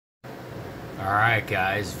Alright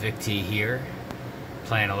guys, Vic T here,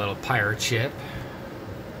 playing a little pirate ship.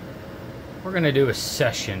 We're going to do a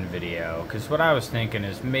session video, because what I was thinking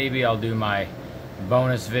is maybe I'll do my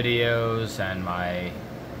bonus videos and my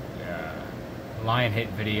lion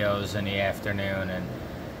hit videos in the afternoon, and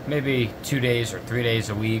maybe 2 days or 3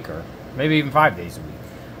 days a week, or maybe even 5 days a week.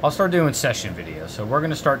 I'll start doing session videos. So we're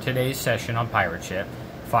going to start today's session on pirate ship,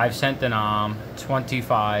 5-cent denom,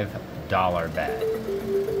 $25 bet.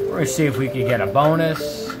 We're going to see if we can get a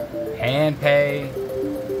bonus, hand pay,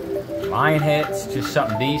 line hits, just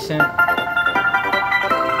something decent.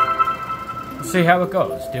 We'll see how it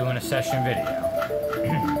goes, doing a session video.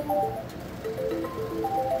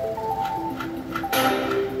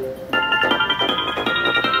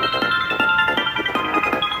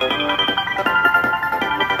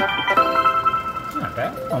 Not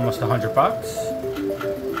bad, almost $100.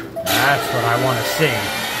 That's what I want to see.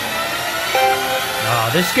 Oh,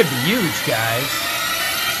 this could be huge, guys.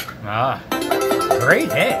 Great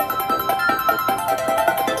hit.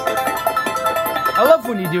 I love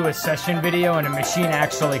when you do a session video and a machine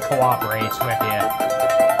actually cooperates with you.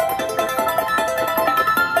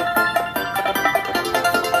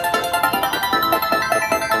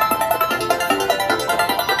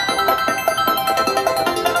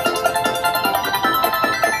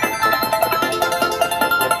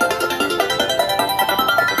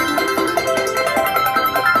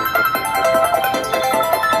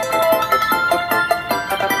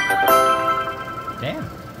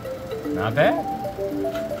 Not bad.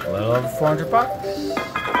 A little over $400.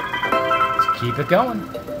 Let's keep it going.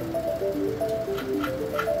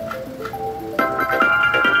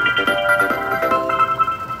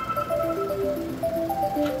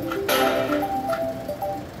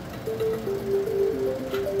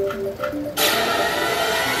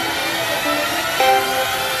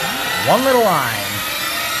 One little line.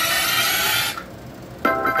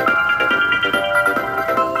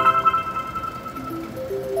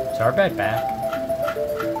 Our bet back.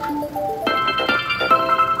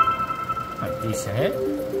 A decent hit.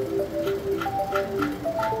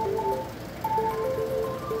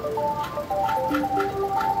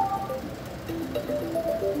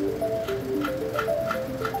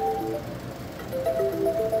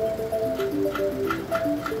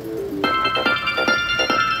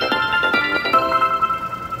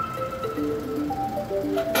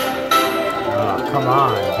 Oh, come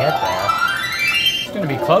on, get there. Going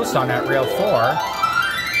to be close on that reel 4.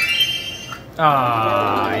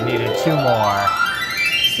 Ah, I needed 2 more.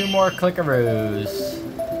 2 more clickaroos.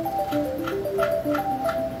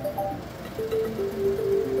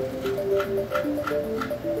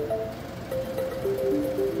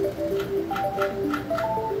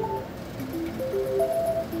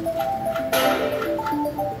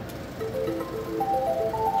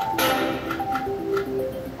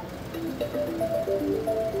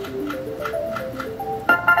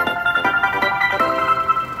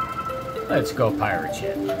 Let's go pirate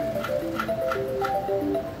ship.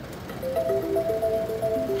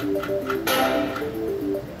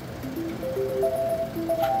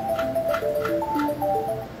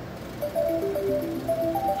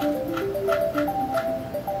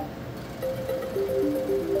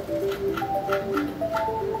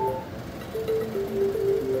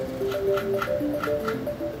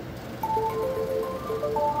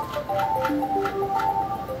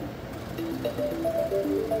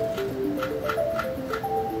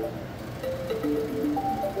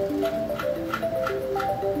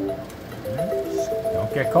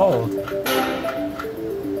 Don't get cold.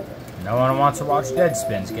 No one wants to watch dead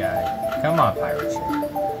spins, guy. Come on, pirate ship.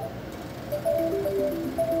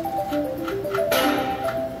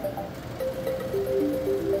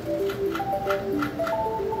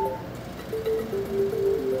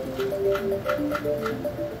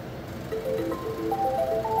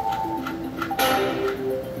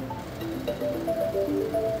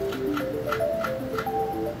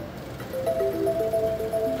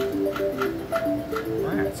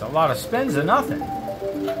 It's a lot of spins and nothing.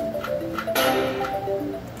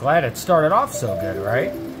 Glad it started off so good,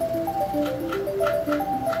 right?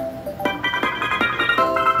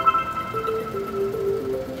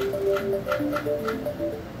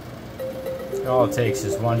 All it takes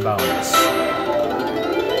is one bonus.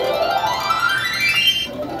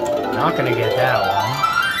 Not gonna get that one.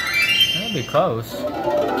 That'll be close.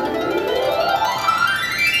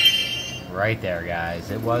 Right there, guys.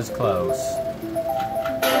 It was close.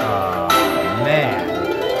 Oh, man.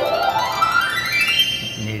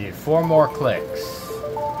 Needed 4 more clicks.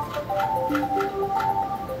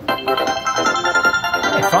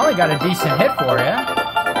 I finally got a decent hit for you.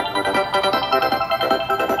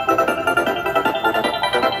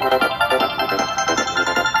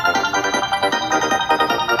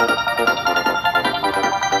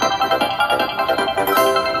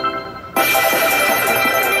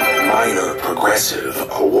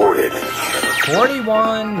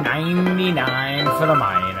 $41.99 for the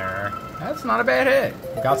minor. That's not a bad hit.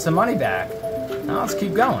 Got some money back. Now let's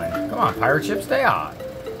keep going. Come on, pirate ship, stay on.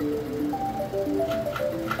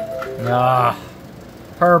 Ah,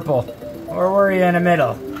 purple. Or were you in the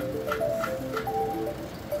middle?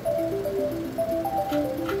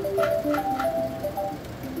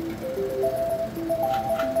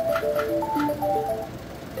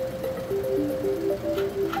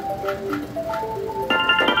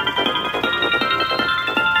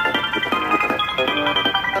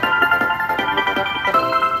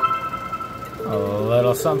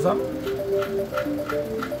 Something.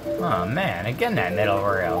 Oh man, again that middle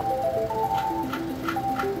rail.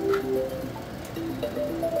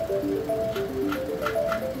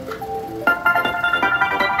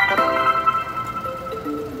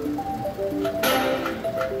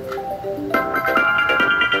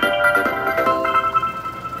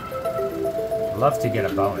 Love to get a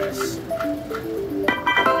bonus.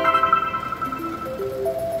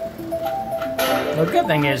 The good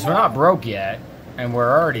thing is we're not broke yet. And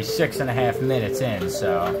we're already 6.5 minutes in,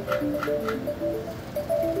 so.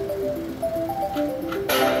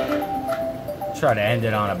 Try to end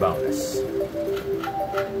it on a bonus.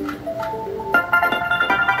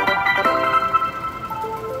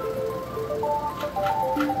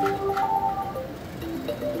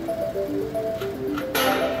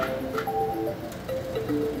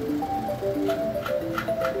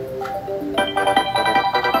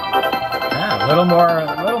 Yeah, a little more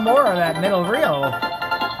of that middle reel.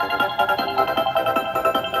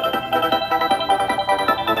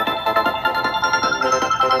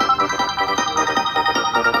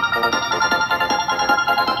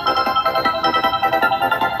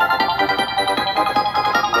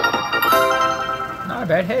 Not a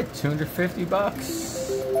bad hit, $250.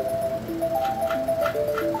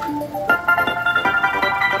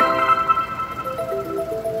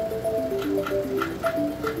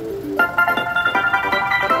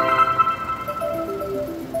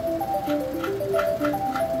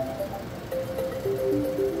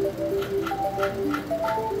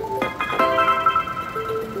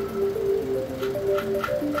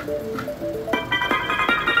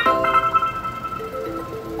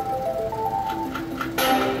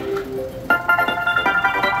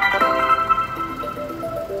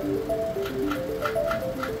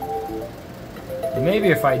 Maybe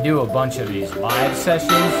if I do a bunch of these live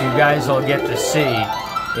sessions, you guys will get to see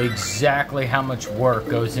exactly how much work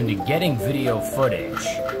goes into getting video footage.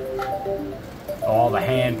 All the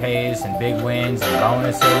hand pays and big wins and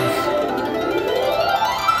bonuses.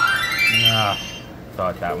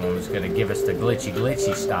 Thought that one was going to give us the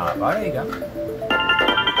glitchy stop. Oh, there you go.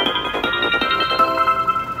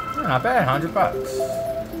 Not bad, $100.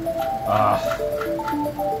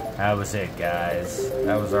 That was it, guys.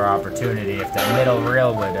 That was our opportunity. If that middle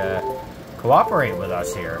reel would cooperate with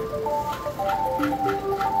us here.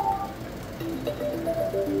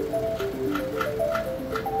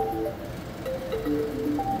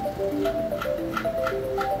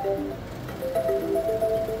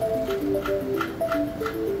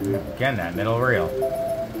 Again, that middle reel.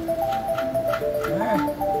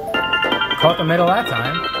 Caught the middle that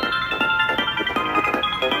time.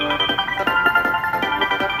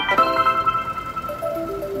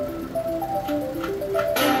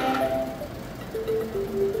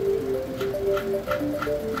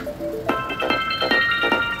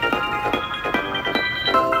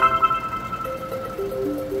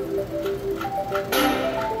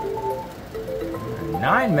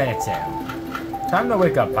 Nine minutes in. Time to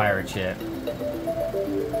wake up, pirate ship.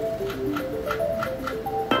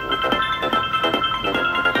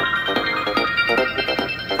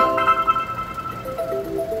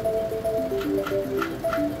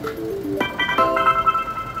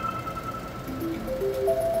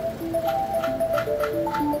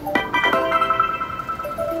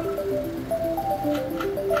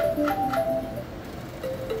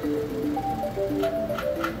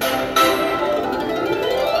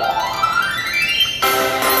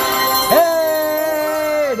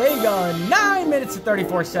 go. 9 minutes and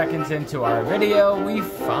 34 seconds into our video, we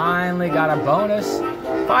finally got a bonus.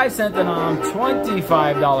 5 cent denom,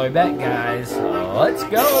 $25 bet, guys. Let's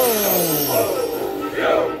go.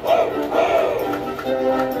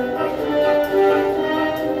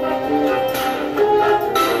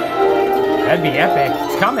 That'd be epic.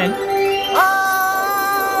 It's coming.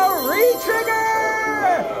 Oh,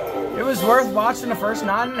 re-trigger! It was worth watching the first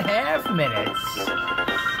 9.5 minutes.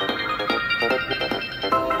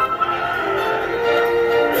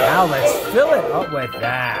 Now let's fill it up with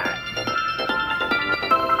that.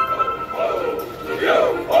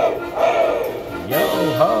 Yo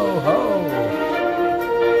ho ho.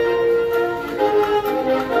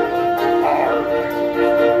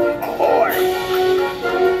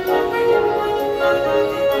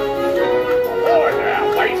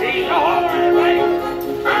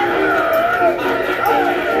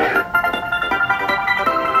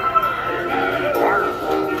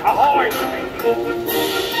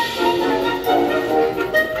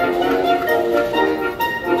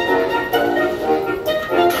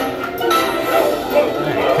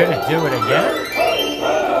 again?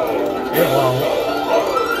 It won't.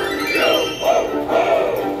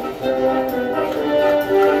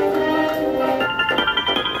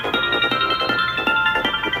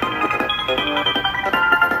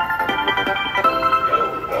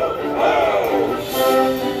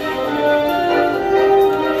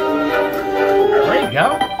 There you go.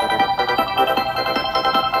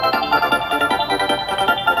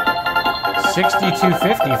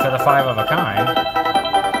 62.50 for the 5 of a kind.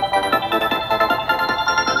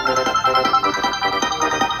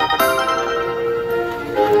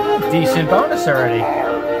 Decent bonus already.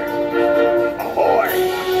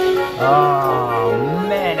 Oh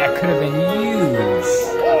man, that could have been huge.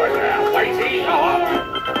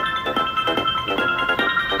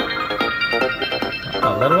 A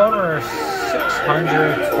little over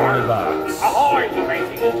 620 bucks.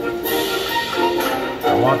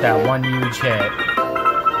 I want that one huge hit.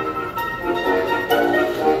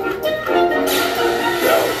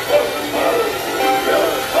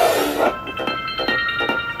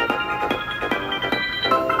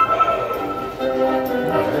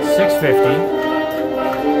 $6.50.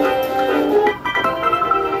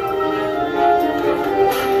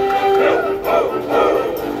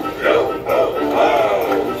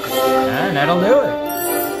 And that'll do it.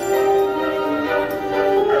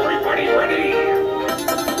 Everybody ready?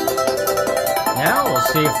 Now we'll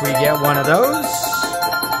see if we get one of those.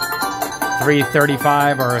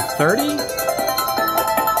 335 or 30.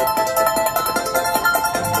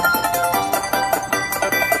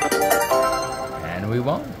 And we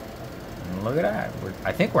won. Look at that.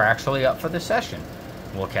 I think we're actually up for the session.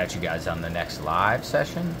 We'll catch you guys on the next live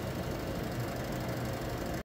session.